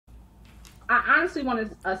I honestly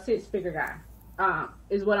want a six-figure guy.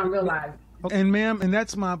 Is what I'm realizing. And ma'am, and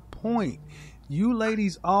that's my point. You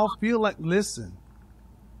ladies all feel like, listen,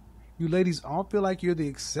 you ladies all feel like you're the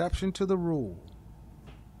exception to the rule.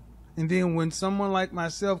 And then when someone like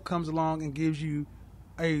myself comes along and gives you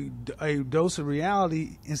a dose of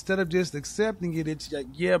reality, instead of just accepting it, it's like,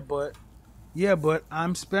 yeah, but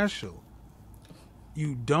I'm special.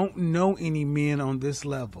 You don't know any men on this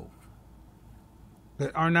level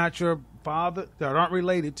that are not your father, that aren't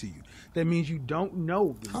related to you. That means you don't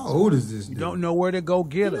know them. How old is this dude? You don't know where to go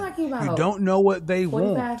get them. You don't know what they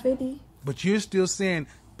 45, want. 50? But you're still saying,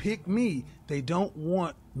 pick me. They don't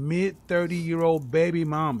want mid-30-year-old baby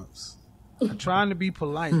mamas. I'm trying to be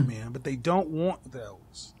polite, man, but they don't want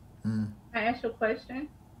those. Can I ask you a question?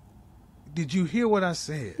 Did you hear what I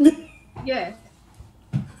said? Yes.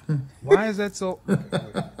 Why is that so?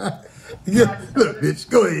 Yeah, look, bitch,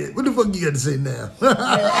 go ahead. What the fuck you got to say now?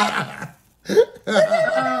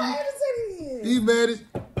 You mad at?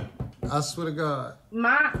 I swear to God.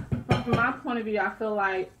 From my point of view, I feel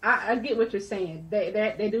like I get what you're saying.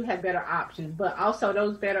 They do have better options, but also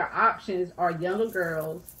those better options are younger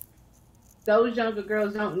girls. Those younger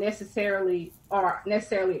girls don't necessarily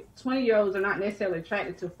 20-year-olds are not necessarily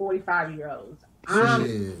attracted to 45-year-olds.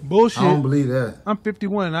 Bullshit. I don't believe that. I'm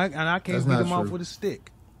 51 and I can't beat them off with a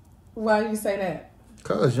stick. Why do you say that?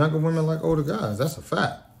 Because younger women like older guys. That's a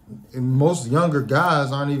fact. And most younger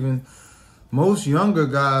guys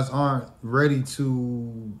aren't ready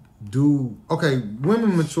to do. Okay,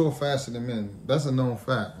 women mature faster than men. That's a known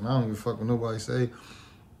fact. And I don't give a fuck what nobody say.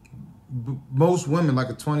 Most women, like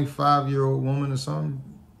a 25-year-old woman or something,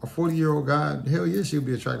 a 40-year-old guy, hell yeah, she'll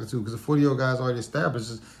be attracted to, because a 40-year-old guy is already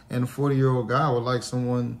established, and a 40-year-old guy would like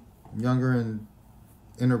someone younger and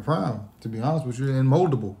in her prime, to be honest with you, and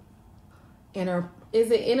moldable.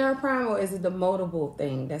 Is it in her prime, or is it the moldable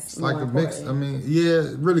thing? That's like a important? mix. I mean, yeah,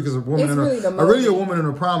 really, because a woman It's in her really the a woman in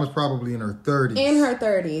her prime is probably in her 30s, in her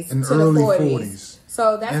 30s, in to early the 40s.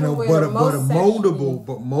 So that's and what but we're a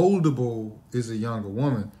moldable is a younger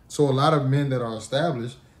woman. So a lot of men that are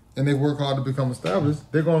established and they work hard to become established,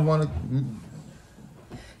 they're going to want to.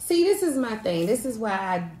 See, this is my thing. This is why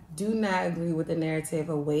I do not agree with the narrative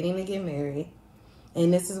of waiting to get married,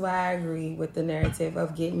 and this is why I agree with the narrative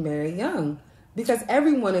of getting married young, because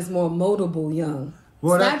everyone is more moldable young.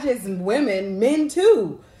 Well, it's not just women, men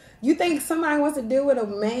too. You think somebody wants to deal with a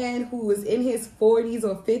man who is in his 40s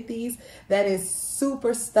or 50s that is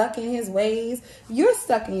super stuck in his ways? You're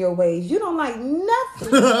stuck in your ways. You don't like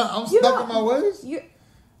nothing. I'm stuck in my ways?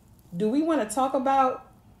 Do we want to talk about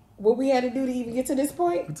what we had to do to even get to this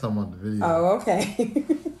point? We're talking about the video. Oh, okay.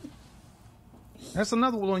 That's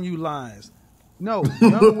another one on you lies. No,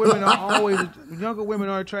 younger women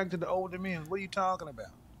are attracted to older men. What are you talking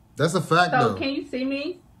about? That's a fact, though. So can you see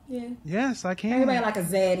me? Yeah. Yes, I can. Everybody like a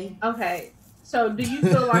zaddy. Okay. So do you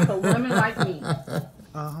feel like a woman like me?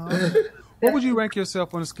 What would you rank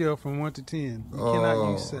yourself on a scale from 1 to 10? You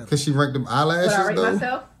cannot use 7. Can she rank them eyelashes, Would I rate though?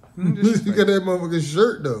 myself? You got that motherfucking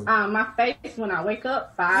shirt, though. My face when I wake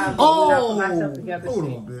up, 5. Oh! When I put myself together, Hold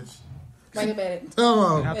 6. on, bitch. Wait a minute. Come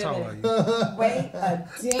on. How tall are you? Wait a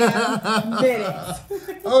damn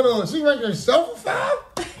minute. Hold on. She ranked herself a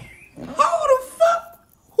 5? Who the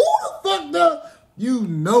fuck does? You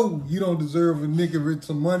know you don't deserve a nigga with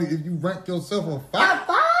some money if you rank yourself a 5. A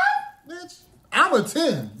 5? Bitch, I'm a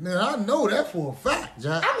 10. Now, I know that for a fact,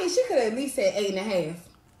 Jack. I mean, she could have at least said 8.5.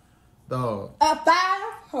 Dog. A 5?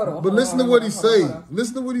 Hold on. But listen to what he say.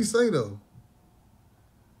 Listen to what he say, though.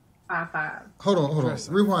 5'5". Hold on.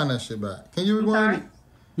 Rewind that shit back. Can you rewind it?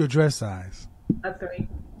 Your dress size. A 3.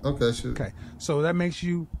 Okay, sure. Okay, so that makes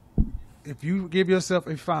you, if you give yourself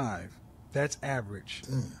a 5, that's average.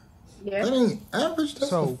 Yeah. That ain't average. That's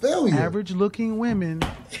So a failure. average-looking women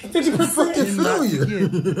 50% tend not to failure.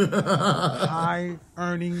 get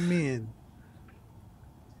high-earning men.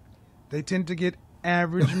 They tend to get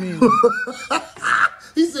average men.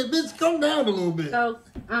 He said, "Bitch, come down a little bit." So,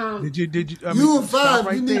 Did you? I You mean, a stop 5.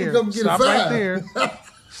 right You need there. to come get Stop a 5. right there.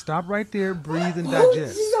 Stop right there. Breathe and She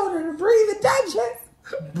digest. told her to breathe and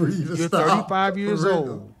digest. Breathe and You're stop. 35 years For real.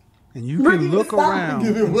 old, and you Breathe can and look stop. around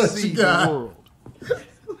Give it and what see you the got. world.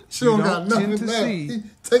 She don't You got don't nothing tend to left. see He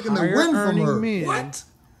taking the wind from higher-earning her. men What?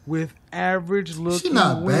 with average-looking She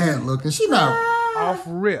not women bad looking. She not. off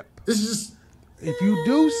rip. It's just. If you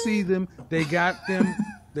do see them, they got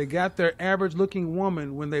their average-looking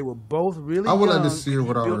woman when they were both really I would young. like to see her and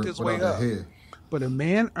without built his way her up. hair. But a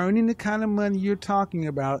man earning the kind of money you're talking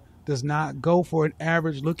about does not go for an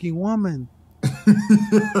average-looking woman.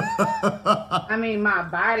 I mean, my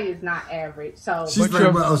body is not average, so. She's But like,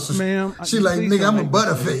 your- bro, ma'am, she like, please nigga, don't I'm a make me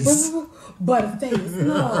say butterface. Butterface,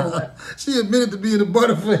 no. She admitted to being a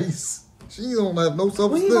butterface. She don't have no What you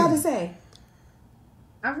about to self-esteem. say?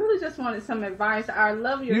 I really just wanted some advice. I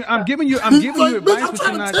love your. I'm stuff. giving you Like, advice, bitch, I'm but you're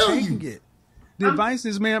trying to not tell taking you. it. The advice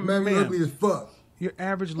is, ma'am, Man, you ugly as fuck. you're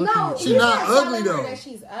average looking. No, She he's not not ugly, telling her though. that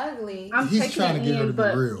she's ugly. I'm He's taking trying to it get her in, to be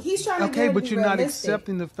but real. He's trying to Okay, get her but to be you're not realistic.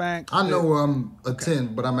 accepting the fact. I know that I'm a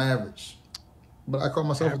 10, but I'm average. But I call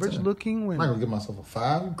myself a average 10. looking I'm not women, gonna give myself a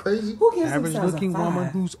 5. You crazy? Who gives average themselves looking a 5? woman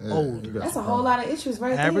who's Yeah, old. you got That's a some whole problem. lot of issues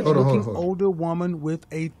right Average there. Hold on, looking older woman with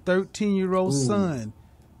a 13-year-old Ooh. son.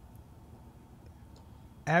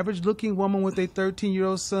 Average looking woman with a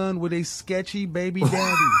 13-year-old son with a sketchy baby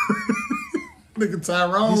daddy. Nigga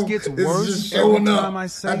Tyrone This gets is worse just every showing up time I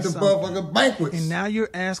say at the something. motherfucking banquets. And now you're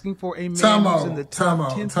asking for a man Time who's out, in the time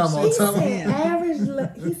top out, 10%. time out, He time out. said average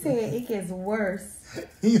look. He said it gets worse.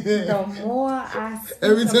 Yeah. The more I speak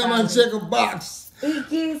Every time I about check a box, it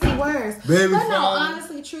gets worse. Baby but no, fine.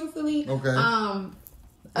 honestly, truthfully, Okay.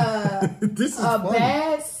 This is a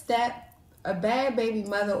funny. a bad baby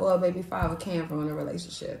mother or a baby father can ruin a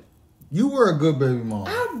relationship. You were a good baby mom.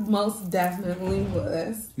 I most definitely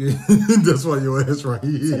was. Yeah, that's why your ass right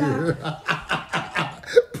here.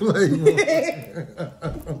 Play.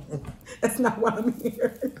 That's not what I'm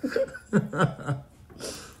hearing.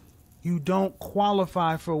 You don't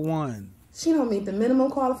qualify for one. She don't meet the minimum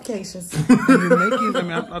qualifications. And you're making. I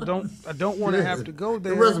mean, I don't want to have to go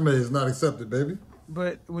there. The resume is not accepted, baby.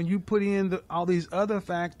 But when you put in all these other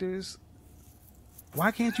factors, why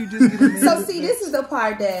can't you just get a man? So see, this is the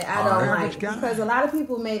part that I don't Average like guy. because a lot of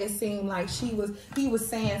people made it seem like he was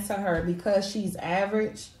saying to her because she's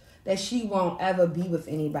average that she won't ever be with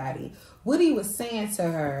anybody. What he was saying to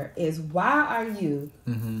her is, why are you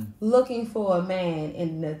looking for a man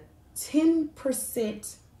in the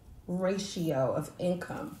 10% ratio of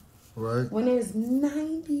income Right? when there's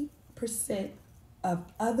 90% of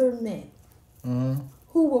other men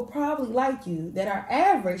who will probably like you that are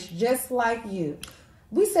average just like you?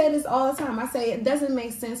 We say this all the time. I say it doesn't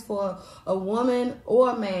make sense for a woman or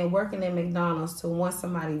a man working at McDonald's to want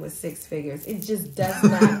somebody with 6 figures. It just does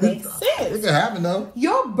not make It sense. can happen though.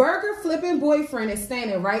 Your burger flipping boyfriend is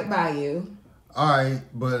standing right by you. All right,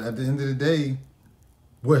 but at the end of the day,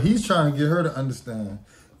 what he's trying to get her to understand,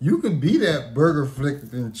 you can be that burger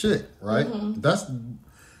flipping chick, right? That's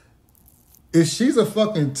if she's a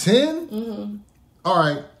fucking 10. All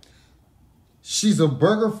right. She's a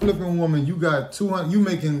burger flipping woman. You got 200. You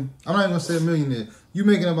making? I'm not even gonna say a millionaire. You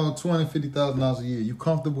making about $250,000 a year. You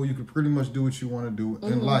comfortable. You can pretty much do what you want to do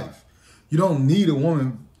in life. You don't need a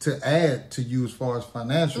woman to add to you as far as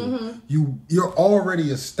financial. You're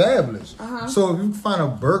already established. So if you find a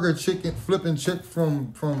burger chicken flipping chick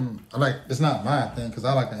from like, it's not my thing because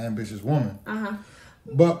I like an ambitious woman.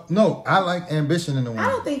 But no, I like ambition in a woman. I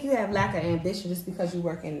don't think you have lack of ambition just because you're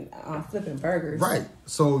working flipping burgers. Right.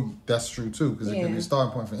 So that's true too, because it can be a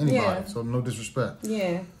starting point for anybody. Yeah. So no disrespect.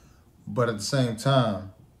 Yeah. But at the same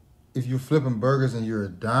time, if you're flipping burgers and you're a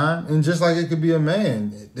dime, and just like it could be a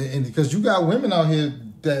man, and because you got women out here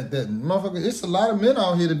that motherfucker, it's a lot of men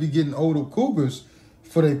out here that be getting older cougars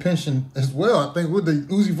for their pension as well. I think what the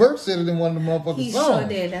Uzi Vert said it in one of the motherfucking He songs. sure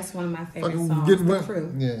did. That's one of my favorite Fucking songs. getting The women-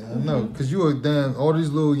 Crew. Yeah, I know. Because you a damn, all these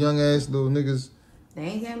little young ass little niggas. They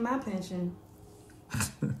ain't getting my pension.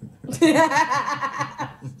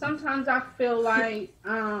 sometimes I feel like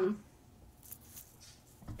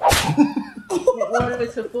in order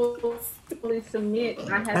to fully submit,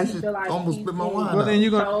 I have to feel like almost he's spit my being wine Well, then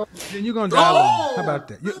you're so- gonna die alone. How about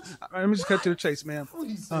that? Let me just cut to the chase, ma'am.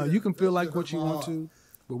 You can feel like what you want to,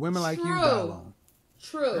 but women like you die True. alone.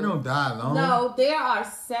 True. They don't die long. No, there are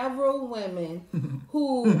several women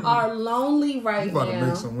who are lonely right You about now. to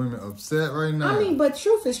make some women upset right now. I mean, but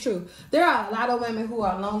truth is true. There are a lot of women who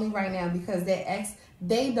are lonely right now because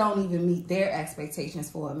they don't even meet their expectations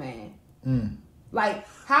for a man. Like,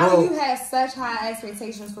 how do you have such high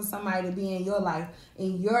expectations for somebody to be in your life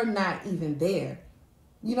and you're not even there?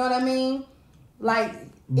 You know what I mean? Like,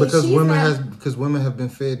 because if women have been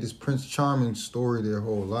fed this Prince Charming story their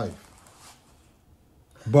whole life.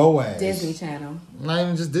 Boaz. Disney Channel. Not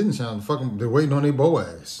even just Disney Channel. Fucking, they're waiting on their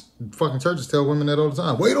Boaz. Fucking churches tell women that all the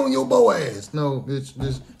time. Wait on your Boaz. No, bitch,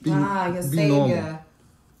 just be, your be savior. normal.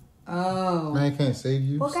 Oh. Man can't save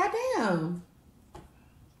you. Well, goddamn.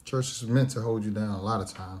 Church is meant to hold you down a lot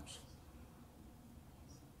of times.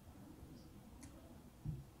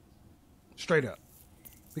 Straight up.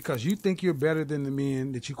 Because you think you're better than the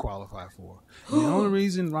men that you qualify for. And the only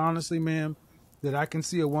reason, honestly, ma'am, that I can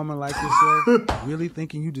see a woman like yourself really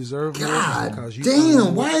thinking you deserve more God because you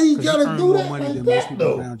damn, why you gotta earn do more that money like than that, most people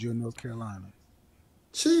though? around you in North Carolina.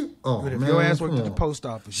 But If your ass worked at the post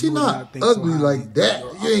office, she you would not think so ugly highly like of that.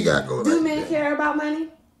 your You ain't gotta go Do like men that. care about money?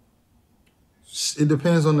 It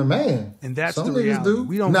depends on the man. And that's Some the niggas reality. do.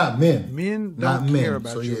 We don't. Not men. Men Not don't men. care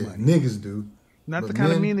about so, your yeah, money. niggas do. Not But the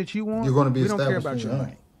kind of men, men that you want. You're gonna be we don't care established about your when you're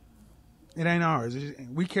money. It ain't ours.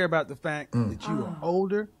 We care about the fact that you are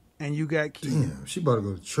older and you got kids Damn, she about to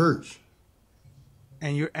go to church.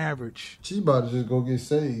 and you're average. She about to just go get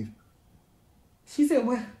saved. She said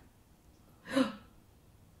what?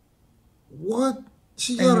 What?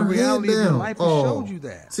 She And got the her head reality of your down. life has showed you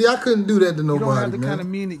that. See, I couldn't do that to You nobody, don't have the man. kind of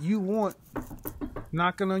men that you want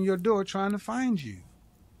knocking on your door trying to find you.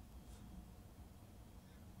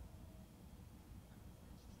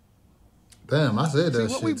 Damn, I said that See,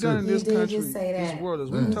 shit what we've too. done in this You did country, just say this that. world, is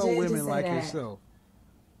You we've did told just women say like that. yourself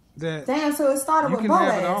that Damn, so it started you with can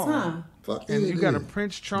have it Boaz, all. huh? Fuck and yeah, you it got a did.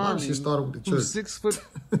 Prince Mom, Charming she started with the church. who's 6 foot,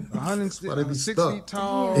 Why they be 6 stuck feet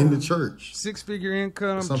tall, in the church. 6-figure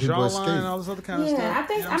income, Some people escape. jawline, all this other kind of stuff. Yeah, I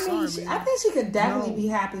think. Yeah, I I'm mean, sorry, I man. think she could definitely No. be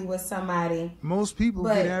happy with somebody. Most people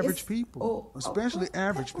But get it's- average people, especially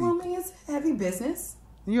average Well, people. I mean, it's heavy business.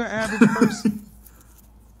 And you're an average person.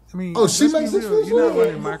 I mean, Oh, she let's be makes real. $6 You're not figures?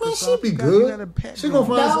 running Man, Microsoft. she be You got good. a pet She gonna room.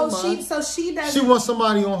 find No, somebody. she doesn't. She wants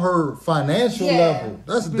somebody on her financial Yeah. level.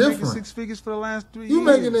 That's She's been making different. 6 figures for the last 3 You years.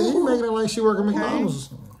 making it like she working McDonald's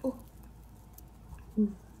or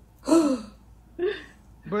something.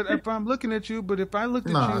 But if I'm looking at you, but if I looked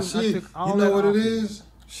at Nah, you, I she. took all You know that what off it of you, is?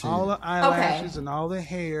 Shit. all the eyelashes and all the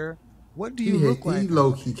hair. What do you look like? He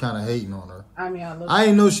low key kind of hating on her. I mean, I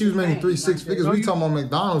didn't know she was making Dang, 3 6 like figures. that. We talking about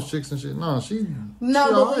McDonald's chicks and shit. No, she. No,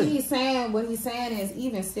 she but alright. what he's saying is,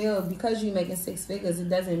 even still, because you're making 6 figures, it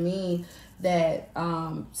doesn't mean that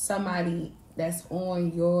somebody that's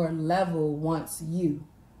on your level wants you.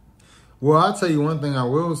 Well, I'll tell you one thing I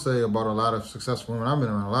will say about a lot of successful women. I've been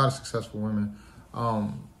around a lot of successful women.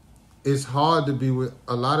 It's hard to be with,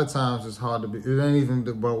 a lot of times it's hard to be, it ain't even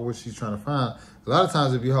about what she's trying to find. A lot of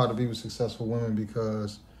times it'd be hard to be with successful women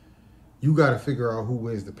because you got to figure out who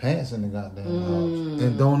wears the pants in the goddamn house.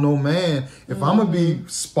 And don't know, man, if I'm going to be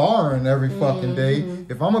sparring every fucking day,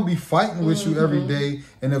 if I'm going to be fighting with you every day,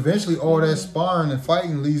 and eventually all that sparring and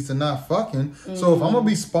fighting leads to not fucking. So if I'm going to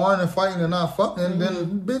be sparring and fighting and not fucking,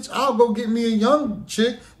 then bitch, I'll go get me a young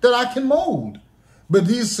chick that I can mold. But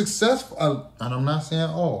these successful, and I'm not saying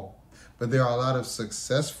all, but there are a lot of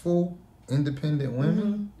successful, independent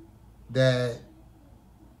women that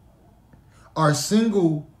are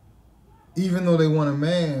single even though they want a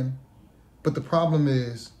man. But the problem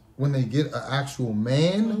is when they get an actual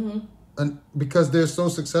man, and because they're so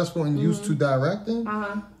successful and used to directing,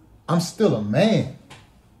 I'm still a man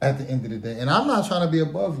at the end of the day. And I'm not trying to be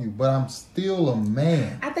above you, but I'm still a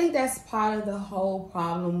man. I think that's part of the whole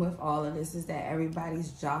problem with all of this is that everybody's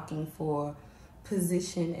jockeying for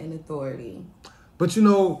position and authority. But you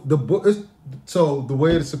know, the book is, so The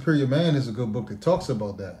Way of the Superior Man is a good book that talks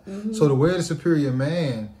about that. So The Way of the Superior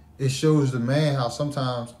Man, it shows the man how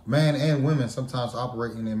sometimes man and women sometimes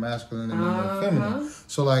operate in their masculine and in their feminine.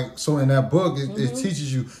 So in that book it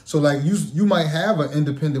teaches you. So like you might have an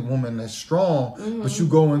independent woman that's strong, but you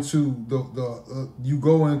go into you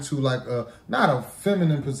go into like a not a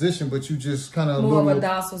feminine position, but you just kind of More of a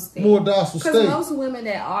docile state. More docile state. Because most women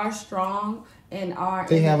that are strong and are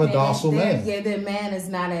They have a docile independent, man. Yeah, their man is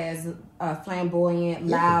not as flamboyant,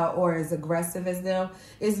 loud, or as aggressive as them.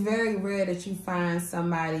 It's very rare that you find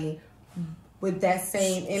somebody with that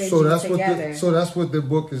same energy together. So that's what the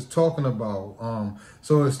book is talking about.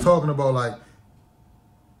 So it's talking about like,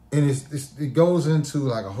 and it goes into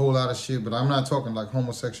like a whole lot of shit. But I'm not talking like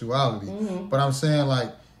homosexuality. But I'm saying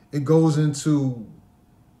like it goes into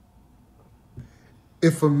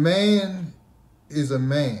if a man is a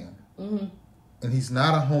man. And he's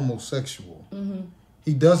not a homosexual.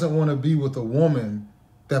 He doesn't want to be with a woman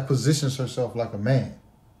that positions herself like a man.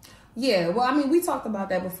 Yeah, well, I mean, we talked about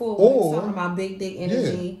that before. We were talking about big dick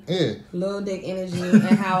energy, little dick energy, and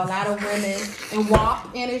how a lot of women, and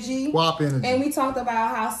WAP energy. And we talked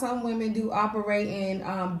about how some women do operate in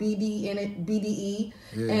BDE,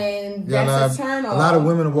 and that's a turn off. A lot of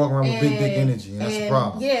women are walking around with big dick energy, and that's a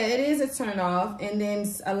problem. Yeah, it is a turn off. And then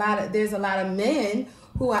there's a lot of men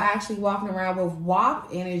who are actually walking around with WAP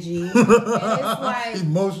energy. And it's like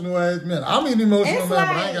emotional ass men. I'm an emotional man, but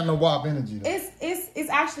I ain't got no WAP energy though. It's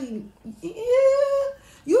actually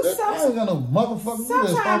you I ain't got no motherfucker.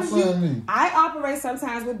 Sometimes I operate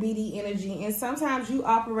sometimes with BD energy, and sometimes you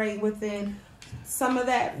operate within some of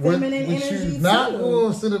that feminine energy not too.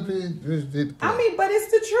 going to sit up here. Just hit the play. I mean, but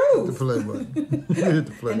it's the Hit the truth. play button. Hit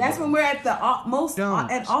the play And that's button. when we're at the most Don't.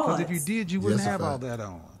 at all. Because if you did, you wouldn't Yes, a have all fact. that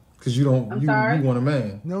on. Because you don't. I'm You sorry? want a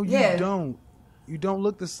man. No, you Yeah. don't. You don't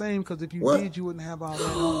look the same because if you What? did, you wouldn't have all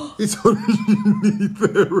that on. He told me you need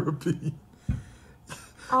therapy.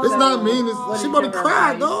 It's not mean. what She is about to your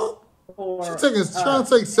cry, advice dog. for, She trying to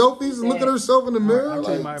take selfies and look at herself in the mirror. I'll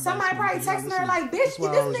tell you Like, my advice, Somebody man, probably because, texting this her is- like, this bitch, is why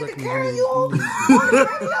I this always nigga recommend carrying you you on need the to- radio.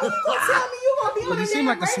 You gonna tell me you gonna be on Well, the you seem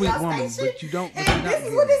like a radio sweet woman, station, but you don't- but and you're not this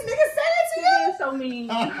is what this nigga saying to you? being so mean.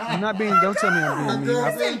 I'm not being. Don't tell me I'm being mean.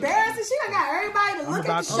 It's embarrassing. She done got everybody to I'm look at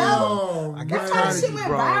about the to. show. Oh, I man. get That's why tired she of you went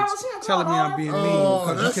broads viral. She done telling me called I'm being all- mean Oh,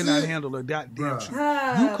 because you that's cannot it. handle a goddamn Bruh. show.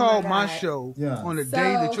 Oh, You called my God. show Yeah. on a So-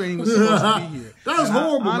 day that you ain't even supposed to be here. That was And I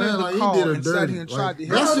horrible, honored man. the Like, he call did her and sat dirty. here and Like, tried to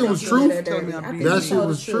that help shit you. was You truth. tell me I'm I being think That he mean. shit told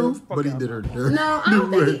was the truth. true, but he did her dirty. No, I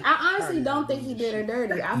don't Right. think I honestly don't think he did her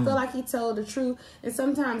dirty. I feel like he told the truth, and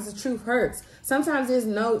sometimes the truth hurts. Sometimes there's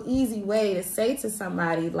no easy way to say to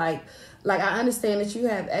somebody like I understand that you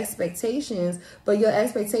have expectations, but your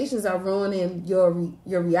expectations are ruining your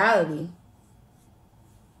reality.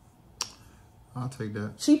 I'll take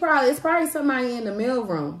that. It's probably somebody in the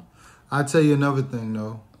mailroom. I'll tell you another thing,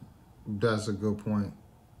 though. That's a good point.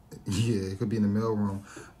 Yeah, it could be in the mailroom.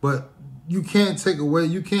 But you can't take away,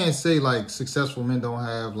 you can't say, like, successful men don't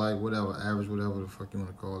have, like, whatever, average, whatever the fuck you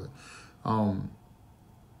want to call it.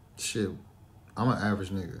 Shit, I'm an average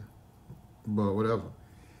nigga. But whatever.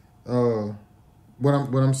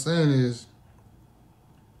 What I'm saying is,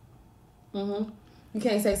 You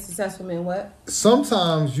can't say successful men what?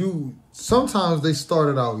 sometimes they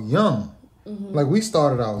started out young. Like, we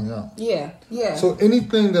started out young. Yeah. So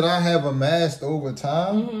anything that I have amassed over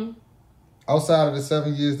time, outside of the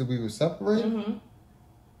 7 years that we were separated,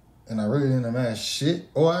 and I really didn't amass shit.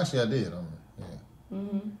 Oh, actually, I did.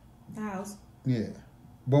 The house. Yeah.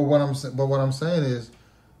 But what I'm saying is,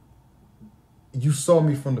 you saw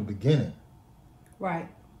me from the beginning. Right.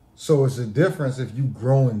 So it's a difference if you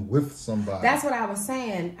growing with somebody. That's what I was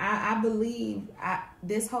saying. I believe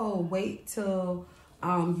this whole wait till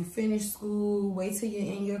you finish school, wait till you're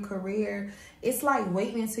in your career. It's like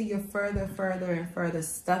waiting until you're further and further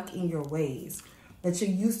stuck in your ways. That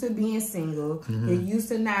you're used to being single. You're used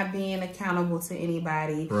to not being accountable to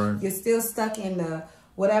anybody. Right. You're still stuck in the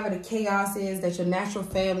whatever the chaos is that your natural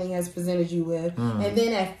family has presented you with. And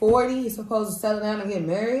then at 40, you're supposed to settle down and get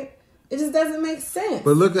married. It just doesn't make sense.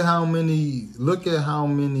 But look at how many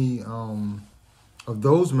of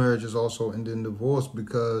those marriages also end in divorce,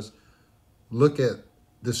 because look at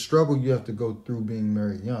the struggle you have to go through being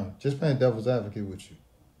married young. Just playing devil's advocate with you.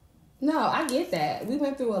 No, I get that. We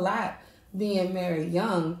went through a lot being married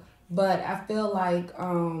young, but I feel like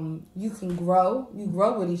you can grow. You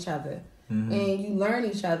grow with each other. And you learn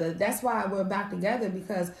each other. That's why we're back together,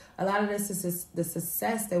 because a lot of this is the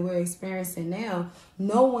success that we're experiencing now.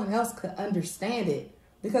 No one else could understand it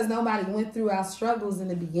because nobody went through our struggles in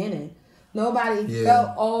the beginning. Nobody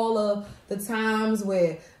felt all of the times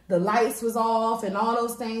where the lights was off and all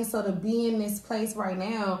those things. So to be in this place right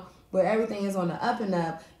now where everything is on the up and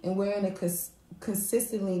up and we're in a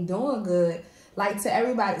consistently doing good. Like to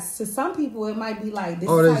everybody, to some people, it might be like, this is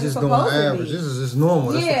how you're just doing supposed to average. be. This is just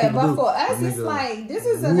normal. That's Yeah, what people but do. for us, But it's nigga, like, this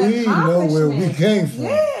is an we know accomplishment. where we came from.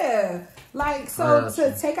 Yeah. Like, so Right.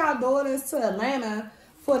 to take our daughters to Atlanta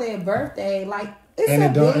for their birthday, like, it's And a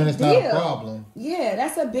it don't, big and it's deal. not a problem. Yeah,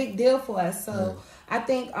 that's a big deal for us. So I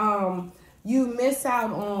think you miss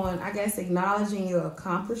out on, I guess, acknowledging your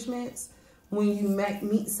accomplishments when you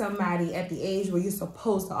meet somebody at the age where you're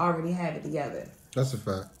supposed to already have it together. That's a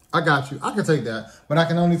fact. I got you. I can take that, but I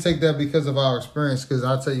can only take that because of our experience. Because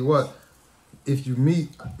I'll tell you what, if you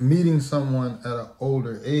meeting someone at an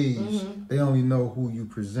older age, they only know who you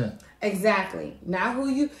present. Exactly. Not who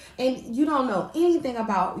you, and you don't know anything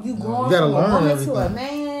about you growing you gotta from a learn woman everything. to a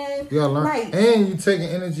man. You gotta learn, Like, and you taking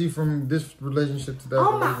energy from this relationship to that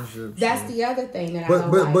oh my, relationship. that's so. the other thing that I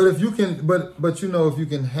don't But like. but if you can, but you know, if you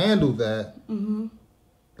can handle that,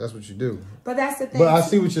 that's what you do. But that's the thing. But I too.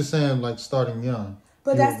 see what you're saying, like starting young.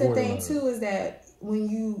 But You that's the avoid a thing lot of too, is that when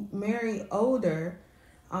you marry older,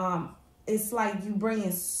 it's like you bring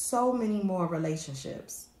in so many more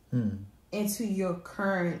relationships into your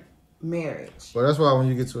current marriage. But that's why when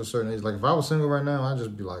you get to a certain age, like if I was single right now, I'd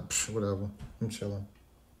just be like, whatever, I'm chilling.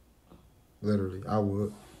 Literally, I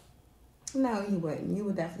would. No, you wouldn't. You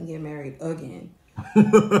would definitely get married again.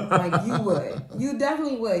 Like you would. You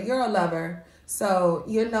definitely would. You're a lover. So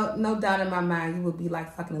you're no doubt in my mind you would be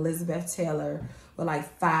like fucking Elizabeth Taylor with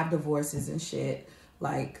like 5 divorces and shit.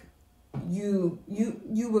 Like you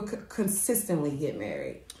would consistently get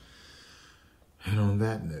married. And on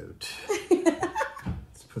that note,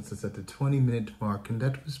 puts us at the 20-minute mark, and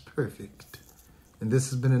that was perfect. And this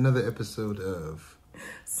has been another episode of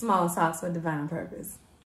Small Talks with Divine Purpose.